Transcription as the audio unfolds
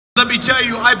Let me tell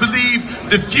you, I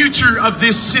believe the future of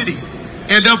this city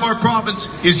and of our province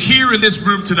is here in this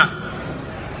room tonight.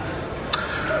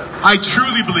 I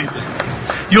truly believe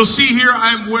that. You'll see here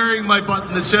I'm wearing my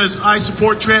button that says I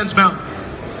support Trans Mountain.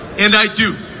 And I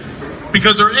do.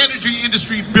 Because our energy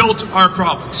industry built our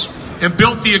province and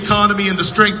built the economy and the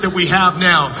strength that we have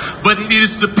now. But it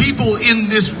is the people in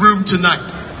this room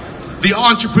tonight, the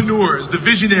entrepreneurs, the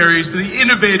visionaries, the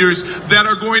innovators that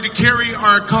are going to carry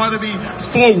our economy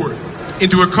forward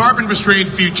into a carbon-restrained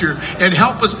future and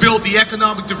help us build the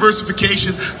economic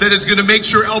diversification that is going to make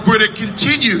sure Alberta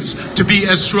continues to be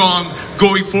as strong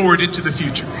going forward into the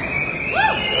future.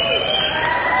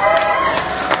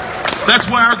 That's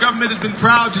why our government has been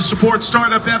proud to support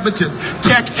Startup Edmonton,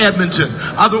 Tech Edmonton,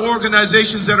 other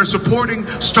organizations that are supporting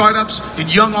startups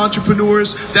and young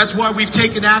entrepreneurs. That's why we've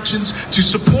taken actions to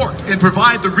support and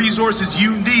provide the resources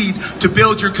you need to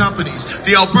build your companies.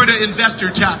 The Alberta Investor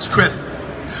Tax Credit,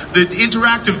 the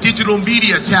Interactive Digital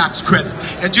Media Tax Credit,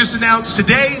 and just announced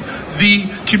today the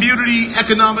Community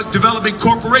Economic Development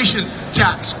Corporation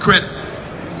Tax Credit.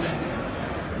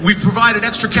 We've provided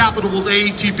extra capital with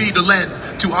AETB to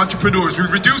lend to entrepreneurs.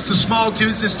 We've reduced the small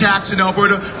business tax in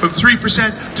Alberta from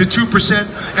 3% to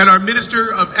 2%. And our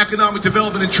Minister of Economic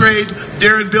Development and Trade,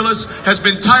 Darren Billis, has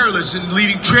been tireless in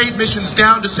leading trade missions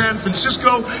down to San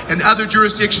Francisco and other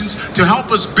jurisdictions to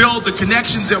help us build the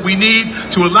connections that we need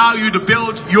to allow you to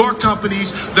build your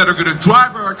companies that are going to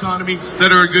drive our economy,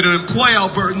 that are going to employ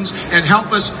Albertans and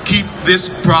help us keep this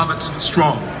province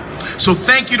strong. So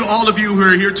thank you to all of you who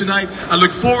are here tonight. I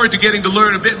look forward to getting to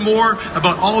learn a bit more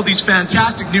about all of these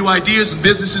fantastic new ideas and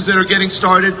businesses that are getting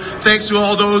started. Thanks to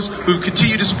all those who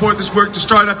continue to support this work, to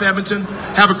Startup Edmonton.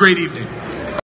 Have a great evening.